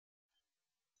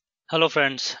Hello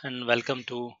friends and welcome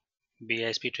to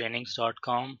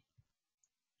bisptrainings.com.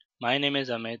 My name is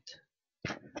Amit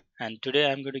and today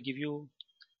I'm going to give you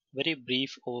a very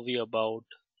brief overview about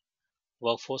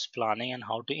workforce planning and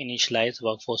how to initialize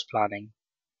workforce planning.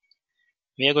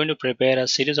 We are going to prepare a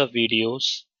series of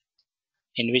videos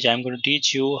in which I'm going to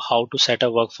teach you how to set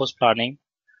up workforce planning,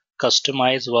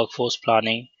 customize workforce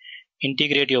planning,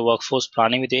 integrate your workforce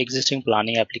planning with your existing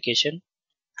planning application,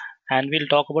 and we'll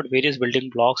talk about various building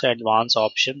blocks and advanced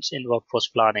options in workforce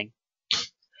planning.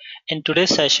 In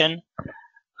today's session,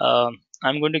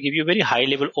 I'm going to give you a very high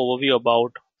level overview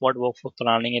about what workforce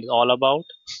planning is all about,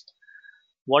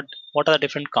 what are the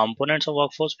different components of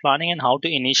workforce planning, and how to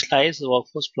initialize the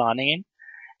workforce planning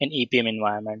in EPM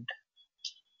environment.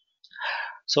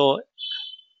 So,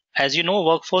 as you know,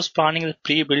 workforce planning is a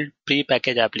pre-built,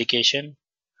 pre-packaged application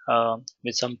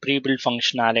with some pre-built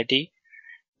functionality.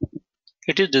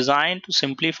 It is designed to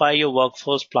simplify your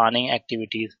workforce planning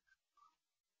activities,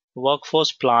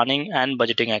 workforce planning and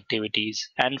budgeting activities,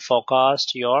 and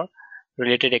forecast your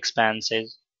related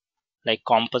expenses like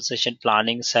compensation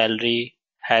planning, salary,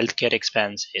 healthcare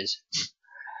expenses.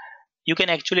 You can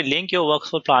actually link your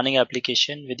workforce planning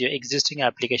application with your existing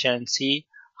application and see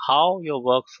how your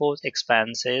workforce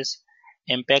expenses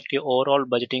impact your overall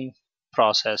budgeting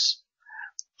process.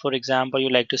 For example, you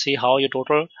like to see how your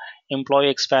total employee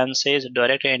expenses,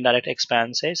 direct and indirect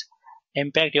expenses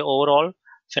impact your overall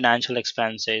financial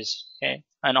expenses, okay,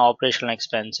 and operational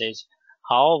expenses.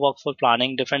 How workforce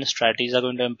planning different strategies are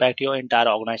going to impact your entire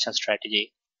organization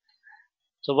strategy.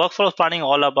 So workforce planning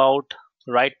all about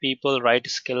right people, right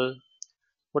skill,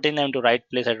 putting them to right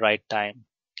place at right time.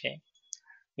 Okay,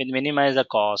 with minimize the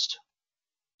cost.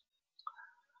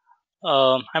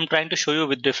 I'm trying to show you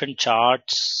with different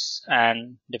charts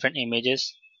and different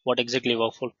images what exactly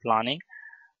workforce planning,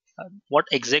 what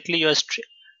exactly your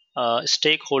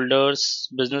stakeholders,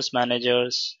 business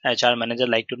managers, HR manager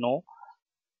like to know,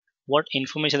 what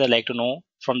information they like to know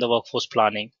from the workforce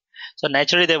planning. So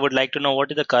naturally they would like to know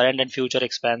what is the current and future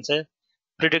expenses,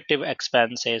 predictive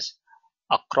expenses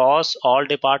across all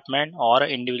department or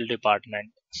individual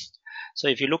department. So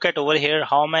if you look at over here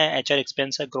how my HR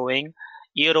expenses are growing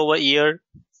year over year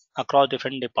across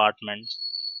different departments.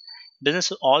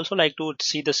 Business also like to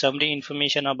see the summary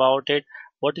information about it.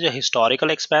 What is the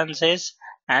historical expenses,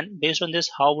 and based on this,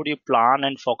 how would you plan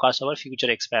and forecast our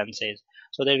future expenses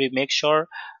so that we make sure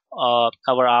our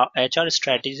HR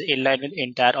strategy is in line with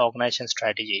entire organization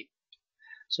strategy.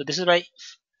 So this is why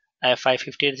I have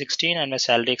 550 and 16 and my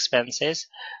salary expenses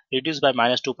reduced by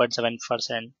minus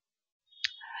 2.7%,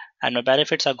 and my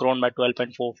benefits are grown by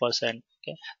 12.4%.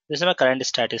 Okay, this is my current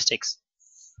statistics.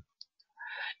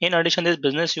 In addition, this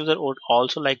business user would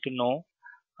also like to know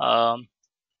um,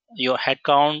 your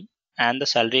headcount and the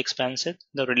salary expenses,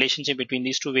 the relationship between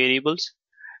these two variables.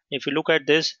 If you look at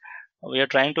this, we are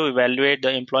trying to evaluate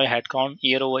the employee headcount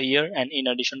year over year and in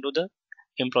addition to the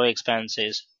employee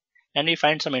expenses. And we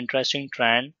find some interesting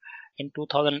trend in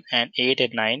 2008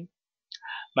 and 9.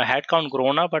 My headcount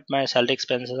grown up, but my salary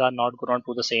expenses are not grown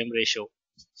to the same ratio.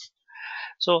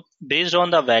 So based on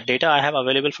the data I have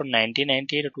available from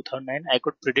 1998 to 2009, I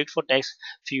could predict for next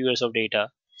few years of data.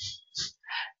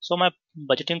 So my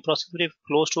budgeting process will be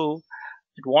close to,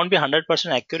 it won't be 100%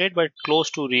 accurate, but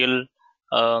close to real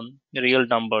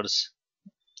numbers.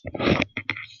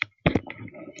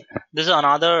 This is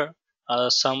another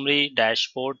summary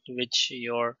dashboard which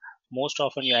your most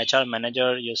often your HR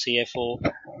manager, your CFO,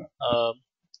 uh,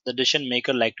 the decision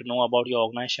maker like to know about your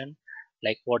organization,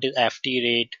 like what is FT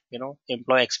rate,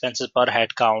 employee expenses per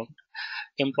head count,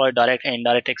 employee direct and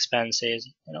indirect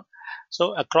expenses.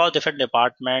 So across different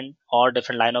department or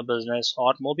different line of business,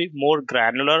 or maybe more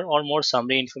granular or more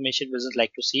summary information business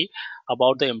like to see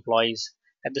about the employees,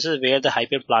 and this is where the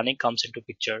Hyperion planning comes into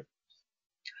picture.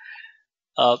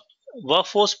 uh,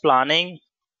 Workforce planning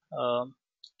uh,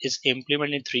 is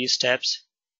implemented in three steps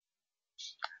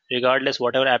regardless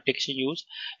whatever application you use,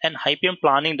 and Hyperion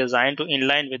planning designed to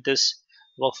inline with this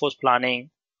workforce planning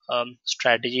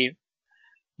strategy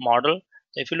model.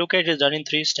 So if you look at it, it's done in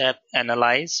three steps: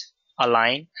 analyze,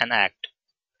 align, and act.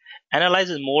 Analyze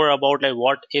is more about like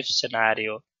what if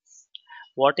scenario.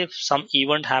 What if some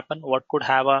event happen? What could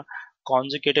have a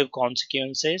consecutive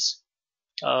consequences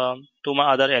to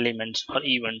my other elements or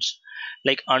events?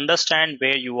 Like understand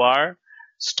where you are,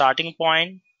 starting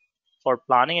point for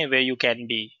planning and where you can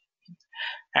be,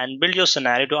 and build your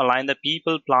scenario to align the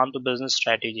people, plan to business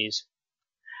strategies,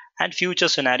 and future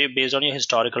scenario based on your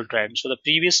historical trend. So the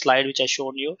previous slide which I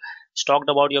shown you talked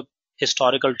about your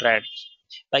historical trend.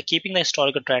 By keeping the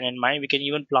historical trend in mind, we can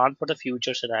even plan for the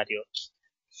future scenarios.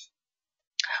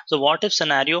 So what if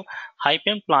scenario,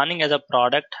 Hyperion planning as a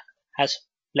product has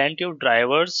plenty of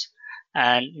drivers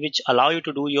and which allow you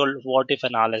to do your what if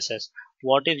analysis.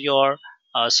 What if your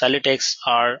salary tax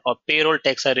are or payroll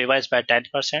tax are revised by 10%?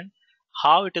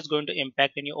 How it is going to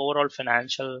impact in your overall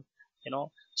financial,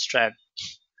 strength.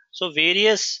 So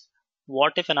various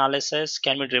what if analysis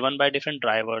can be driven by different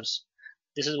drivers.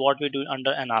 This is what we do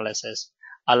under analysis.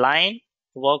 Align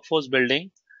workforce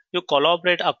building. You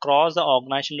collaborate across the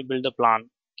organization to build the plan.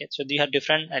 Okay, so they have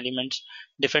different elements,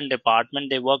 different department.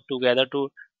 They work together to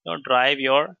drive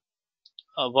your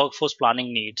workforce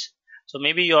planning needs. So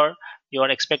maybe you're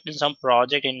expecting some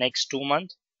project in next 2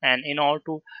 months, and in order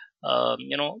to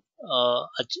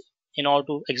in order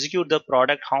to execute the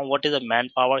product, how what is the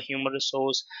manpower, human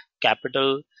resource,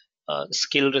 capital,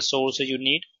 skill resources you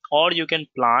need, or you can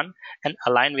plan and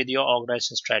align with your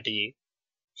organization strategy.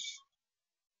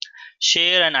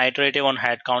 Share and iterative on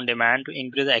headcount demand to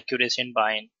increase the accuracy in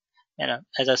buying. And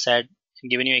as I said,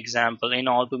 giving you example, in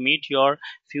order to meet your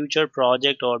future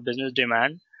project or business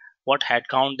demand, what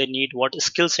headcount they need, what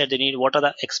skill set they need, what are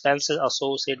the expenses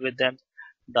associated with them,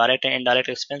 direct and indirect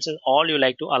expenses, all you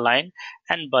like to align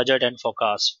and budget and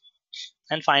forecast.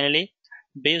 And finally,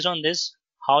 based on this,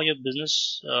 how your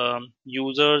business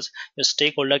users, your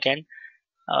stakeholder can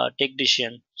take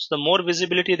decision. So the more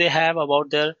visibility they have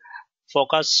about their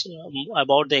focus,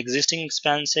 about the existing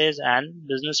expenses and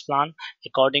business plan,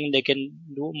 according they can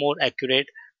do more accurate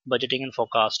budgeting and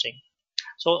forecasting.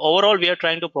 So overall we are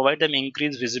trying to provide them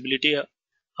increased visibility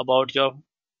about your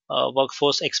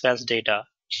workforce expense data.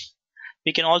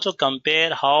 We can also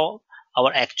compare how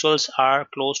our actuals are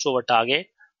close to our target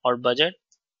or budget,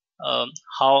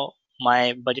 how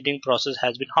my budgeting process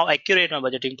has been, how accurate my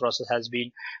budgeting process has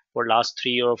been for last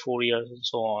 3 or 4 years and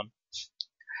so on.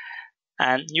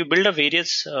 And you build a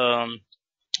various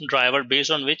driver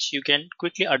based on which you can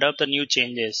quickly adapt the new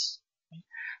changes.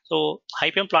 So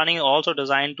Hyperion planning is also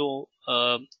designed to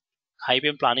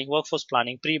Hyperion planning, workforce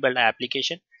planning, pre-built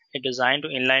application is designed to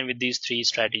inline with these three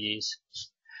strategies.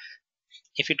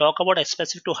 If you talk about a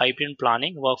specific to Hyperion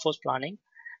planning, workforce planning,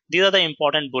 these are the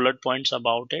important bullet points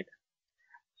about it.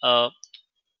 Uh,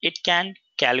 it can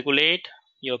calculate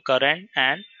your current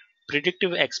and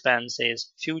predictive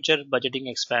expenses, future budgeting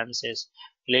expenses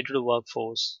related to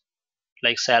workforce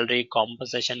like salary,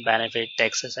 compensation, benefit,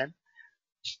 taxes, and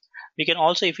we can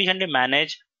also efficiently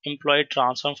manage employee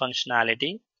transfer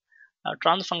functionality.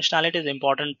 Transfer functionality is an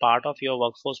important part of your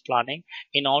workforce planning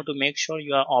in order to make sure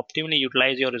you are optimally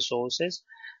utilize your resources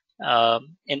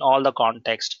in all the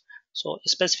context. So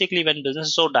specifically when business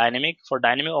is so dynamic, for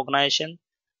dynamic organization,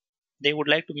 they would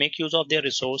like to make use of their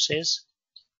resources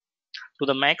to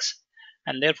the max,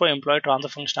 and therefore employee transfer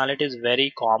functionality is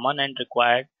very common and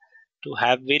required to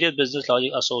have various business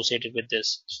logic associated with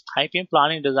this. IPM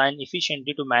planning designed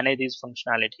efficiently to manage these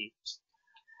functionality.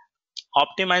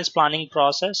 Optimize planning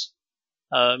process,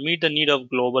 meet the need of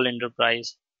global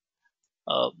enterprise.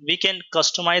 We can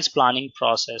customize planning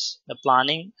process. The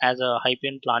planning as a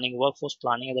Hyperion planning, workforce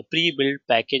planning as a pre-built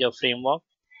package or framework.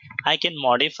 I can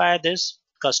modify this,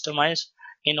 customize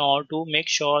in order to make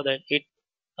sure that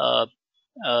uh,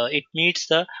 it meets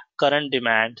the current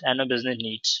demand and the business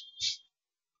needs.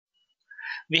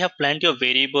 We have plenty of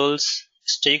variables,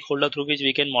 stakeholder through which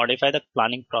we can modify the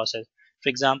planning process. For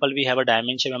example, we have a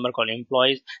dimension member called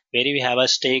employees, where we have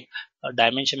a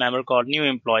dimension member called new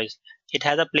employees. It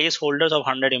has a placeholders of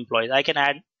 100 employees. I can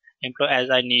add employees as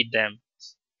I need them.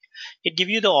 It gives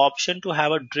you the option to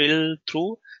have a drill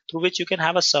through which you can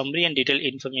have a summary and detailed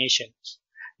information.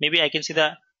 Maybe I can see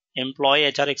the employee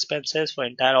HR expenses for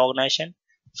entire organization,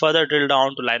 further drill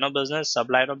down to line of business, sub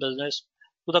line of business,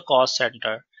 to the cost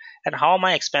center, and how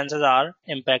my expenses are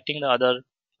impacting the other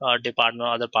department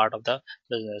or other part of the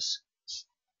business.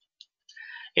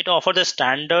 It offers the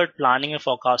standard planning and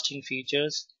forecasting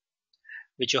features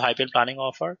which your Hyperion planning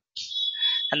offer.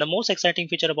 And the most exciting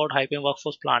feature about Hyperion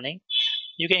workforce planning,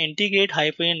 you can integrate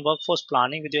Hyperion workforce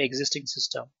planning with your existing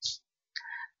system.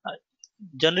 Uh,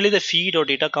 Generally, the feed or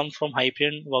data comes from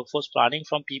Hyperion workforce planning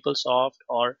from PeopleSoft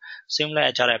or similar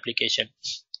HR application,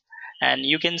 and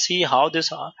you can see how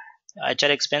this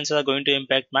HR expenses are going to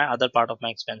impact my other part of my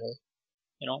expenses.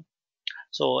 You know,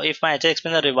 so if my HR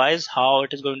expenses are revised, how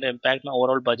it is going to impact my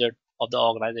overall budget of the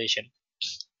organization.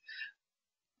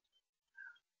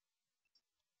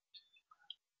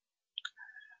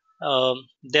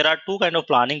 There are two kind of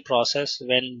planning process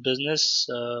when business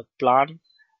plan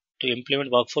to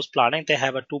implement workforce planning. They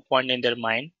have a 2 point in their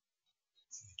mind.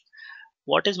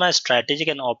 What is my strategic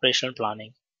and operational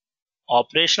planning?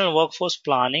 Operational workforce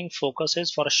planning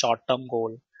focuses for a short-term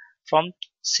goal from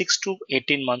 6 to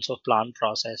 18 months of plan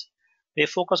process. We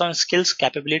focus on skills,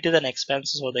 capabilities, and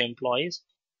expenses for the employees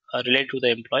related to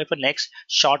the employee for next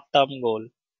short-term goal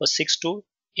for 6 to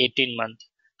 18 months.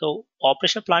 So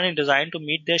operational planning designed to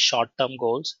meet their short-term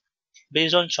goals.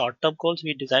 Based on short-term goals,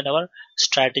 we design our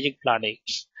strategic planning.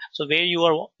 So where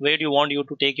do you want you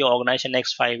to take your organization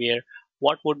next 5 year?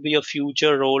 What would be your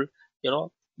future role?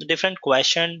 The different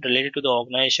questions related to the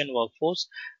organization workforce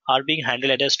are being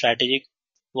handled at a strategic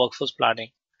workforce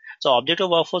planning. So objective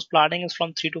workforce planning is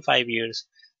from 3 to 5 years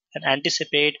and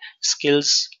anticipate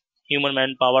skills, human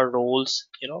manpower roles,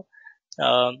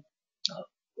 um,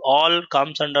 all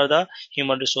comes under the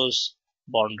human resource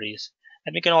boundaries.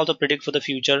 And we can also predict for the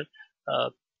future, uh,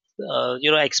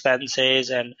 expenses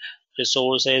and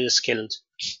resources, skills.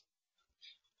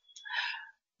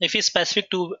 If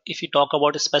you talk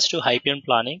about a specific Hyperion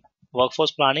planning,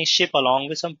 workforce planning ship along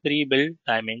with some pre-built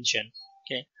dimension.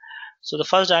 Okay. So the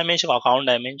first dimension, account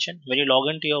dimension, when you log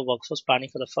into your workforce planning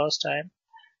for the first time,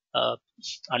 uh,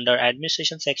 under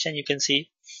administration section, you can see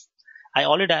I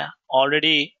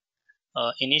already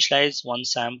initialized one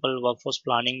sample workforce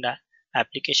planning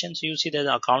application. So you see there's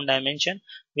an account dimension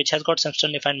which has got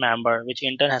system defined member, which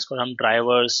in turn has got some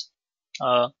drivers,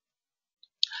 uh,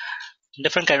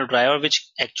 different kind of driver which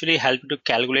actually help you to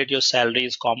calculate your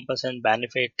salaries, compensation,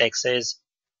 benefit, taxes,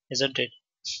 isn't it?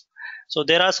 So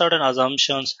there are certain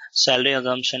assumptions: salary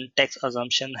assumption, tax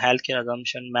assumption, healthcare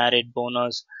assumption, merit,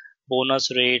 bonus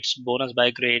rates, bonus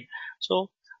by grade. So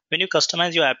when you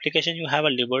customize your application, you have a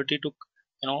liberty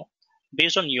to,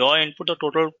 based on your input, the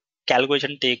total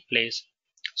calculation take place.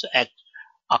 So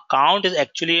account is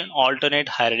actually an alternate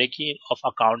hierarchy of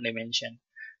account dimension.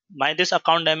 This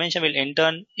account dimension will in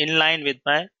turn inline with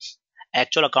my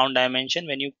actual account dimension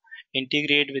when you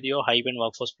integrate with your Hyperion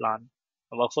workforce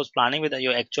workforce planning with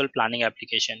your actual planning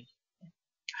application.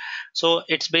 So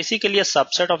it's basically a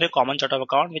subset of a common chart of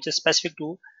account which is specific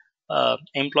to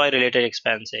employee related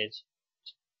expenses.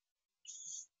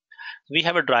 We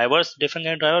have a different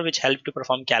kind of driver which help to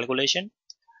perform calculation.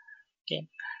 Okay,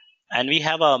 and we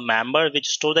have a member which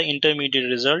store the intermediate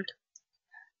result,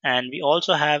 and we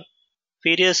also have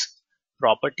various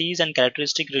properties and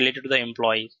characteristics related to the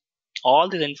employee. All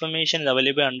this information is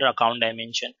available under account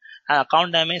dimension. And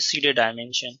account dimension is seeded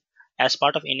dimension. As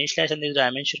part of initialization, this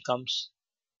dimension comes.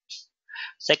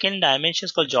 Second dimension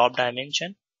is called job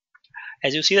dimension.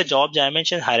 As you see, the job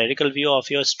dimension is hierarchical view of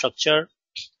your structure,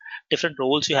 different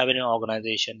roles you have in your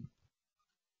organization.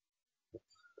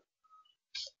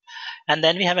 And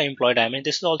then we have an employee dimension.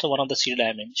 This is also one of the seeded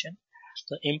dimension.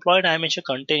 The employee dimension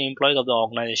contains employees of the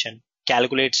organization,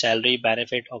 calculate salary,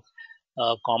 benefit of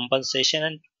compensation,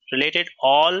 and related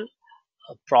all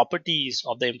properties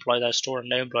of the employees are stored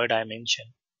under employee dimension.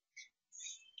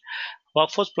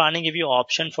 Workforce planning give you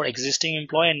option for existing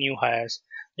employee and new hires.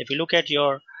 If you look at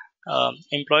your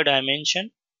employee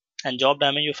dimension and job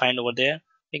dimension, you find over there.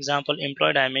 Example,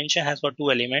 employee dimension has got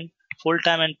two elements: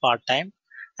 full-time and part-time,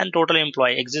 and total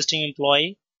employee. Existing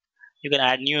employee, you can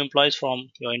add new employees from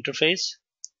your interface.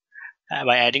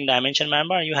 By adding dimension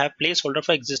member, you have placeholder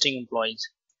for existing employees,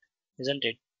 isn't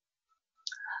it?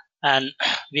 And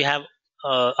we have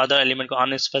other element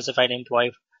unspecified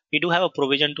employee. We do have a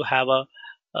provision to have a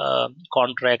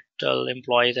contractual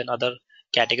employees and other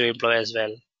category employee as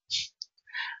well.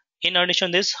 In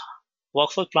addition, this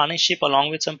workforce planning ship along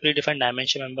with some predefined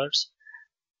dimension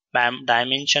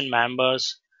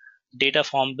members, data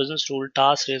form, business rule,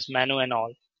 task list, menu, and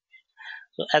all.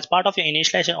 So as part of your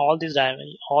initialization, all these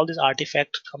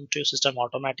artifacts come to your system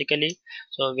automatically.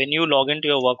 So when you log into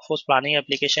your workforce planning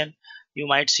application, you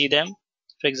might see them.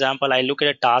 For example, I look at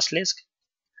a task list.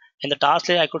 In the task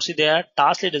list, I could see there are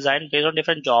task list designed based on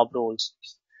different job roles.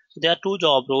 So there are two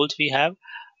job roles. We have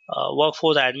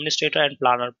workforce administrator and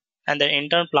planner, and the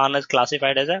intern planner is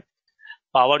classified as a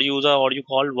power user, or you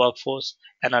call workforce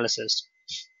analysis.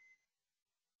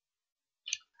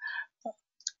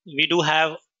 We do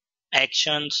have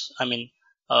actions,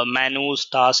 menus,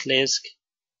 task list,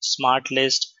 smart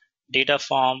list, data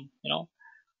form.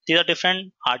 These are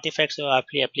different artifacts of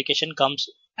application comes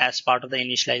as part of the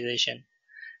initialization.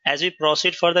 As we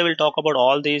proceed further, we'll talk about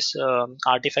all these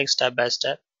artifacts step by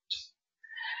step.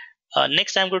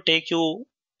 Next, I'm going to take you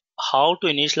how to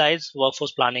initialize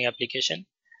workforce planning application.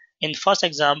 In first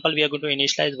example, we are going to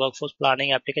initialize workforce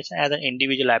planning application as an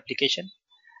individual application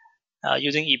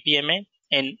using EPMA.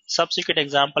 In subsequent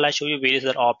example, I show you various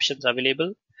other options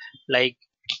available, like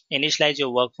initialize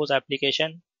your workforce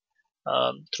application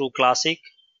through classic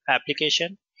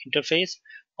application interface,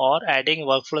 or adding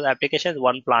workflow application as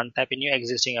one plant type in your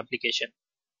existing application.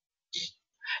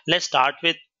 Let's start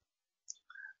with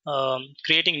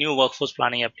creating new workforce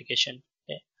planning application.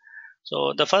 Okay.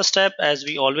 So the first step, as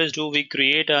we always do, we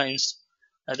create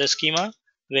the schema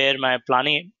where my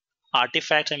planning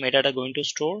artifacts and metadata are going to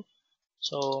store.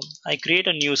 So I create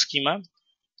a new schema,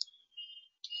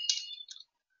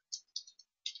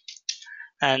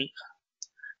 and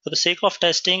for the sake of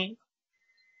testing,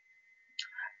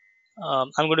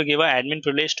 I'm going to give an admin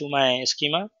privilege to my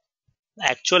schema.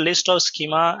 Actual list of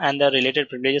schema and the related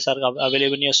privileges are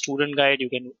available in your student guide. You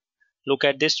can look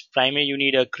at this. Primary, you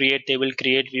need a create table,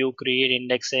 create view, create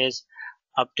indexes,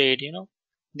 update,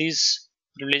 these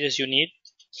privileges you need.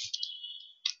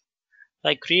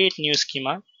 I create new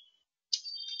schema,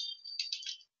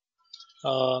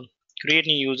 uh, create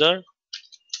new user,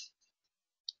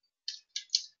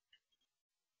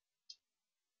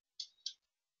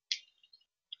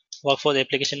 workforce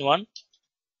application 1.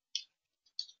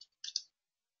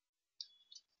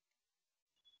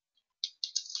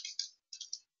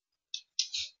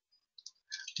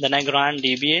 Then I grant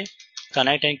DBA,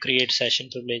 connect and create session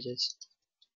privileges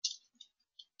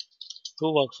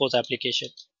to workforce application.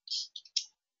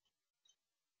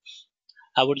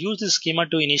 I would use this schema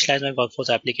to initialize my workforce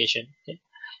application. Okay?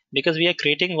 Because we are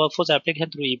creating workforce application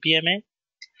through EPMA,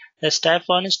 the step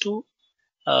 1 is to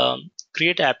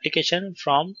create application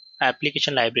from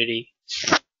application library.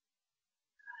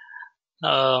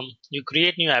 You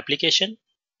create new application,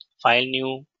 file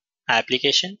new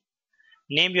application,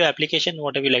 name your application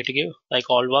whatever you like to give, like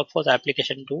all workforce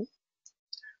application 2.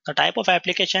 The type of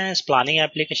application is planning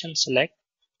application. Select.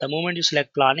 The moment you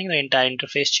select planning, the entire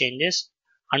interface changes.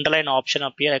 Underline option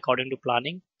appear according to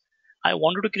planning. I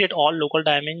wanted to create all local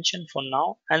dimension for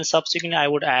now, and subsequently I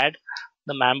would add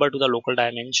the member to the local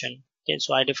dimension. Okay,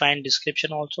 so I define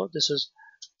description also. This is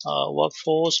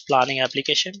workforce planning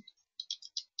application,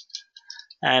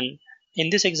 and in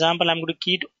this example I'm going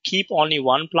to keep only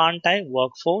one plant type,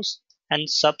 workforce, and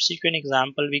subsequent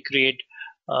example we create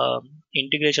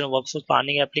integration of workforce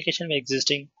planning application with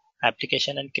existing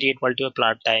application and create multiple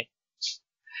plant type.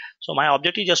 So my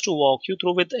objective is just to walk you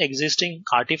through with existing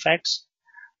artifacts,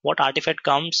 what artifact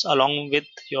comes along with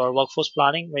your workforce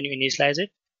planning when you initialize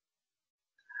it.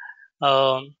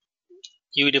 Um,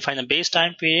 you define the base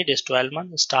time period is 12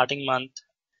 months, starting month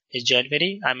is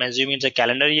January. I'm assuming it's a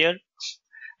calendar year.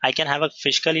 I can have a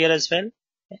fiscal year as well.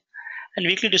 And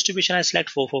weekly distribution I select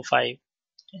 445.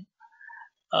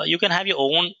 You can have your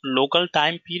own local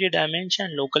time period dimension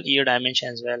and local year dimension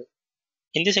as well.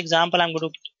 In this example, I'm going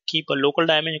to keep a local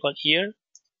dimension called year,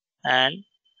 and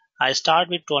I start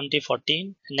with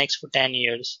 2014, next for 10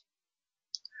 years.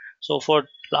 So for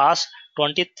last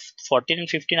 2014 and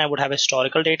 15, I would have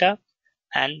historical data,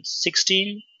 and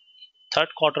 16 third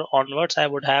quarter onwards, I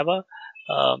would have a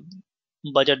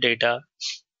budget data.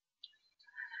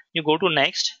 You go to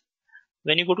next.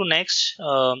 When you go to next,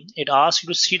 it asks you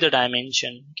to see the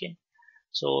dimension. Okay,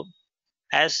 so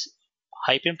as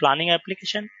Hyperion planning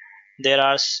application, there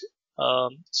are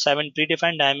 7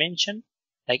 predefined dimension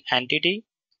like entity.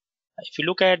 If you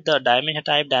look at the dimension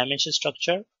type, dimension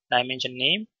structure, dimension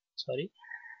name, sorry,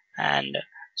 and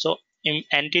so in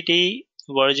entity,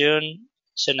 version,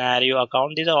 scenario,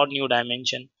 account, these are all new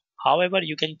dimension. However,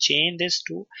 you can change this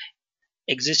to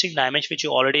existing dimension which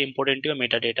you already import into your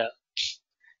metadata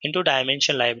into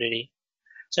dimension library.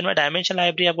 So in my dimension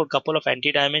library, I've got a couple of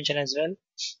entity dimension as well.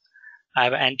 I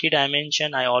have entity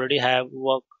dimension. I already have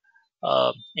work,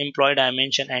 employee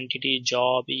dimension, entity,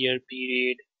 job, year,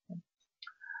 period.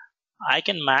 I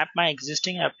can map my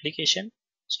existing application,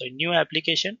 so new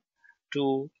application,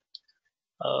 to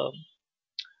um,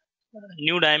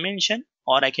 new dimension,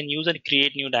 or I can use and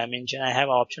create new dimension. I have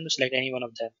option to select any one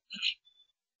of them.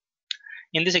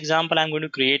 In this example, I'm going to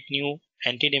create new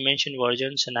entity dimension,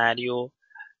 version, scenario,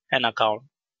 and account.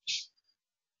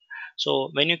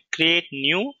 So when you create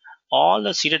new, all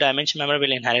the seeded dimension member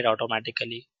will inherit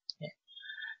automatically.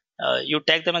 You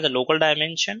tag them as a local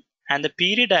dimension, and the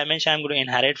period dimension I'm going to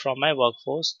inherit from my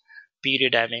workforce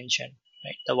period dimension,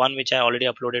 right? The one which I already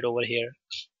uploaded over here.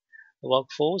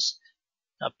 Workforce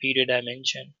period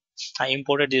dimension. I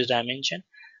imported this dimension.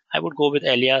 I would go with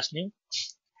alias new.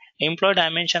 Employee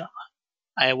dimension,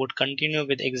 I would continue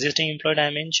with existing employee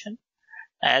dimension.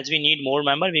 As we need more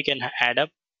member, we can add up.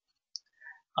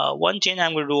 One change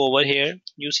I'm going to do over here,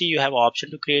 you see you have option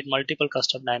to create multiple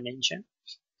custom dimension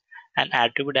and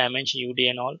attribute dimension, UD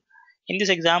and all. In this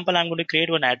example, I'm going to create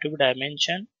one attribute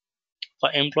dimension for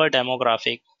employee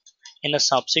demographic. In a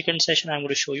subsequent session, I'm going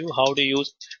to show you how to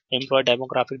use employee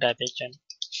demographic dimension.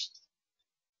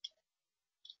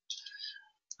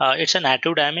 It's an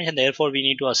attribute dimension, therefore we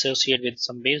need to associate with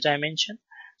some base dimension.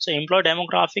 So employee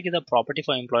demographic is a property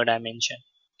for employee dimension.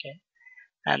 Okay,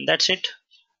 and that's it.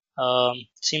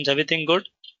 Seems everything good.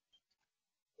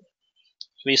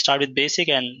 we start with basic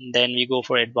and then we go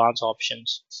for advanced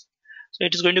options. So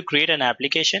it is going to create an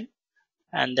application,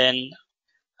 and then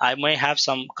I may have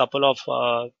some couple of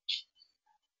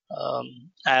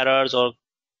errors or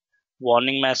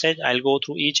warning message. I'll go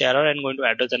through each error and going to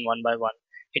address them one by one.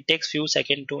 It takes few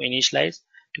seconds to initialize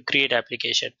to create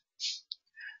application.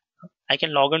 I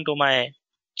can log into my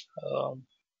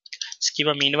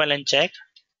schema meanwhile and check.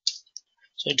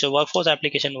 So it's a workforce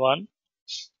application 1.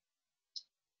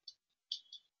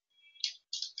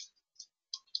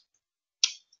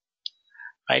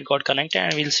 Right, got connected,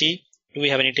 and we'll see do we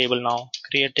have any table now.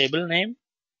 Create table name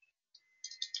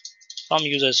from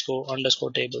user score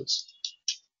underscore tables.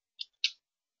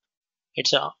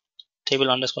 It's a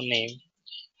table underscore name.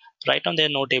 Right now there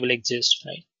no table exists,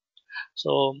 right?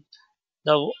 So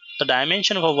the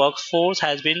dimension of a workforce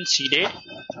has been seeded,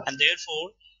 and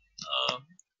therefore uh,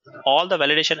 all the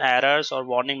validation errors or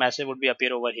warning message would be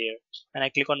appear over here. When I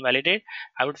click on validate,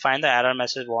 I would find the error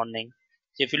message warning.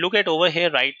 If you look at over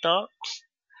here right now,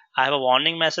 I have a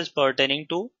warning message pertaining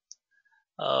to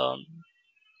um,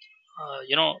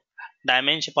 you know,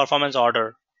 dimension performance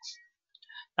order.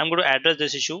 I'm going to address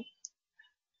this issue.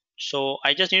 So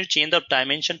I just need to change the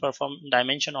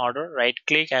dimension order. Right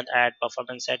click and add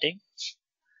performance setting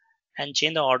and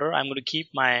change the order. I'm going to keep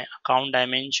my account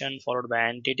dimension followed by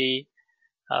entity,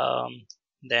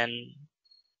 then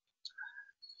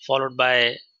followed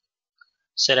by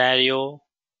scenario,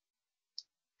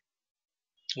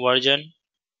 version,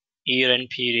 year and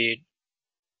period.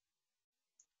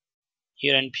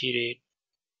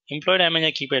 Employee dimension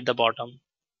I keep it at the bottom.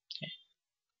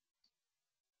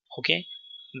 Okay.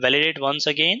 Validate once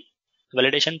again.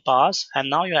 Validation pass, and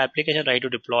now your application ready to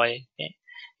deploy. Okay.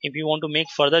 If you want to make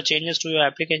further changes to your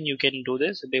application, you can do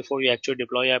this before you actually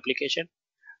deploy your application.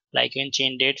 Like you can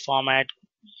change date format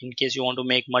in case you want to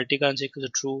make multi-currency equal to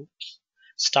true,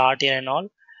 start here and all.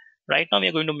 Right now we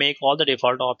are going to make all the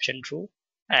default option true,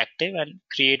 active, and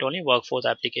create only workforce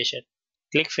application.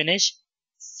 Click finish.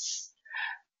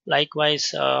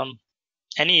 Likewise,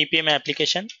 any EPM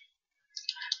application,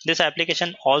 this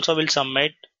application also will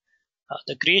submit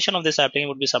the creation of this application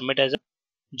would be submit as a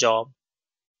job.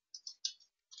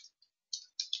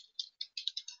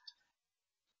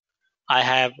 I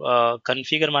have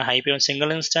configured my Hyperion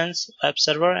single instance web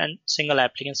server and single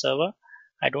application server.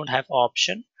 I don't have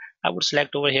option. I would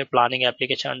select over here planning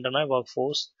application under my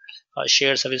workforce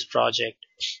shared service project.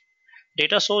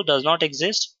 Data source does not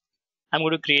exist. I'm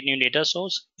going to create new data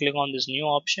source. Click on this new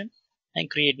option and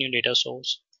create new data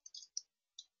source.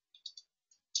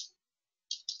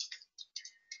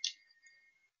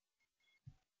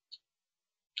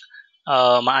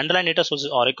 My underlying data source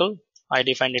is Oracle. I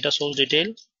define data source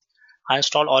detail. I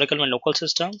install Oracle in my local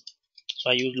system.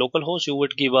 So I use localhost. You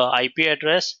would give a IP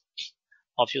address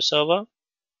of your server.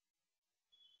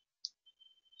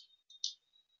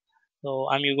 So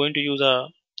I'm going to use a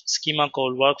schema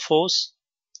called workforce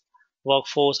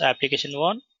application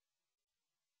 1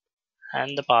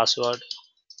 and the password.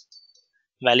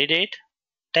 Validate,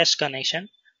 test connection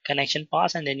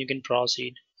pass, and then you can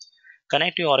proceed.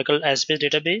 Connect to Oracle Space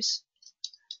database.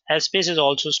 Space is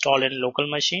also installed in local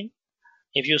machine.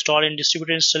 If you install in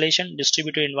distributed installation,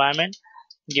 distributed environment,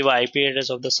 give a IP address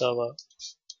of the server.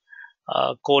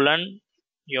 Colon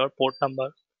your port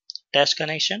number. Test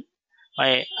connection.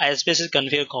 My ISpace is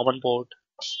configured common port,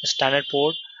 standard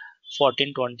port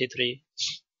 1423.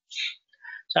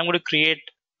 So I'm going to create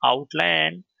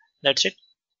outline. That's it.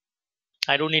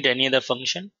 I don't need any other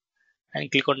function, and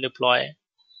click on deploy.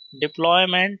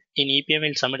 Deployment in EPM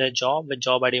will submit a job with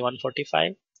job ID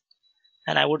 145,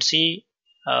 and I would see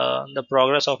the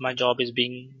progress of my job is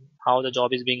being how the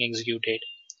job is being executed.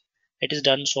 It is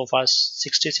done so far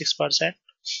 66%.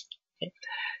 Okay.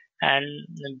 And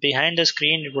behind the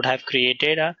screen it would have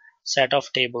created a set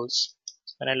of tables.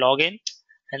 When I log in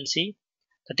and see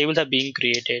the tables are being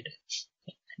created,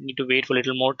 I need to wait for a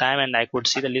little more time and I could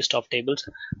see the list of tables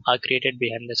are created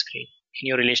behind the screen in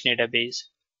your relation database.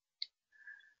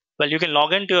 Well, you can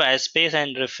log into your space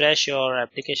and refresh your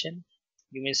application.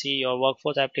 You may see your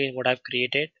workforce application what I've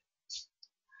created.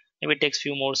 Maybe it takes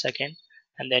few more seconds,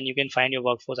 and then you can find your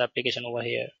workforce application over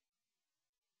here.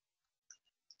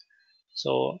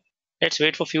 So let's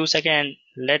wait for few seconds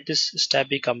and let this step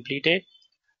be completed.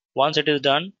 Once it is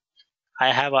done,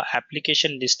 I have an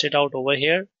application listed out over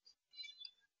here,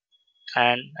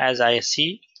 and as I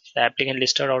see the application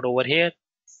listed out over here,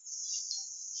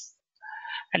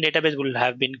 and database will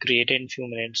have been created in few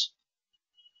minutes.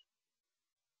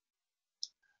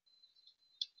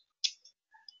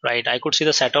 Right, I could see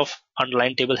the set of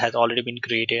underlying table has already been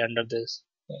created under this.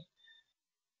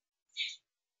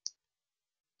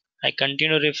 I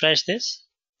continue to refresh this.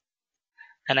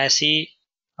 and I see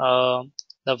uh,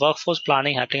 the workforce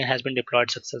planning application has been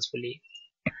deployed successfully.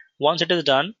 Once it is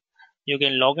done, you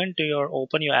can log into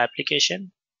open your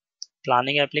application,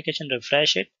 planning application,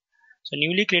 refresh it. So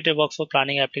newly created workforce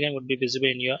planning application would be visible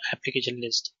in your application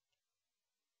list.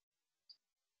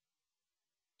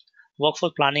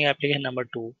 Workforce planning application number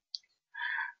 2.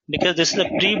 Because this is a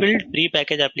pre-built,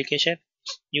 pre-packaged application,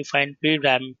 you find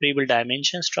pre-built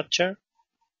dimension structure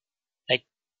like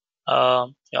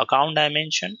your account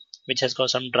dimension, which has got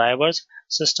some drivers,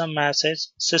 system message,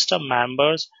 system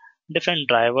members, different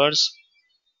drivers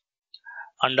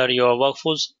under your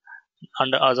workforce,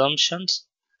 under assumptions,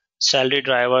 salary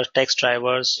drivers, tax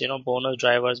drivers, bonus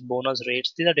drivers, bonus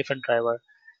rates. These are different drivers.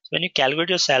 So when you calculate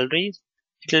your salary,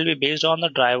 it will be based on the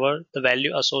driver, the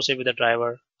value associated with the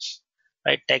driver,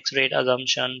 right? Tax rate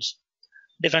assumptions,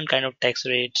 different kind of tax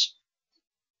rates.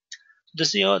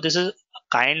 This is a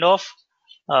kind of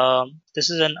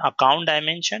this is an account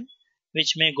dimension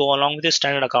which may go along with the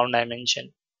standard account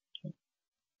dimension.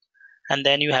 And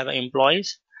then you have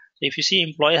employees. So if you see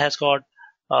employee has got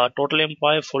total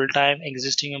employee, full-time,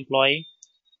 existing employee,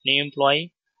 new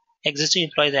employee. Existing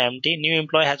employee is empty. New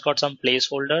employee has got some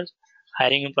placeholders.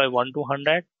 Hiring employee 1 to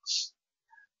 100.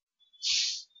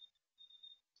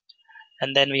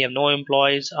 And then we have no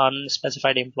employees,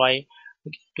 unspecified employee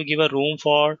to give a room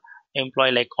for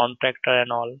employee like contractor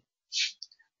and all.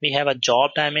 We have a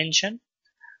job dimension.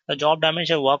 The job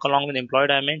dimension work along with employee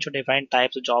dimension to define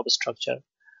types of job structure.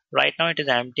 Right now it is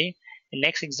empty. In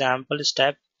next example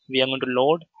step, we are going to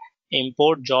load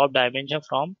import job dimension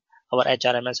from our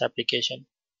HRMS application.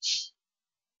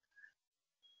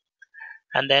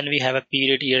 And then we have a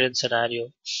period, year, and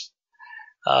scenario.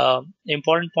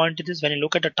 Important point is when you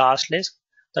look at the task list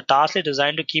is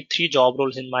designed to keep 3 job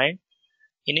roles in mind.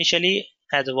 Initially,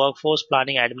 as a workforce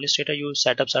planning administrator, you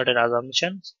set up certain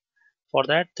assumptions. For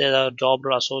that, there are job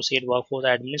role associate workforce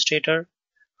administrator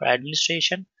or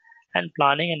administration, and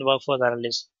planning and workforce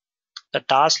analyst. The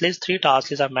task list, 3 task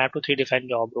lists are mapped to 3 defined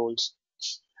job roles.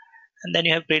 And then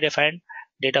you have predefined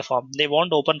data form. They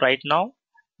won't open right now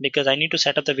because I need to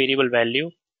set up the variable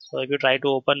value. So if you try to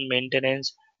open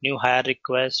maintenance, new hire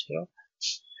request,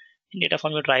 in data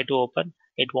form you try to open,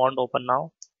 it won't open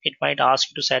now. It might ask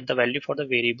you to set the value for the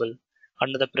variable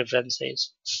under the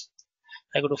preferences.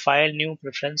 I go to file, new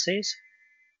preferences,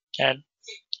 and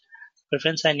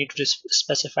preference I need to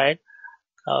specify it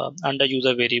under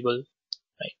user variable.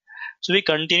 Right. So we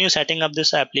continue setting up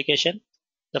this application.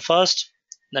 The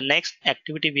next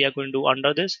activity we are going to do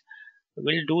under this,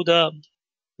 we'll do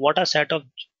what are set of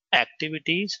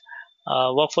activities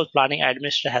workforce planning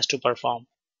administrator has to perform.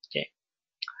 Okay.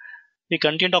 We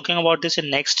continue talking about this in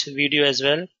next video as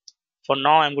well. For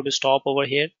now, I'm going to stop over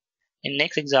here. In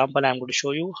next example, I'm going to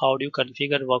show you how do you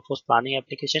configure workforce planning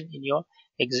application in your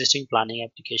existing planning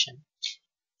application.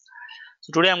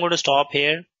 So today I'm going to stop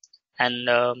here, and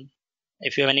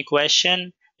if you have any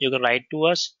question, you can write to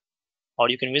us or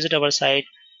you can visit our site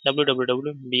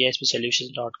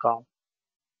www.bspsolutions.com.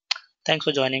 Thanks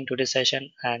for joining today's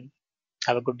session and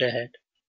have a good day ahead.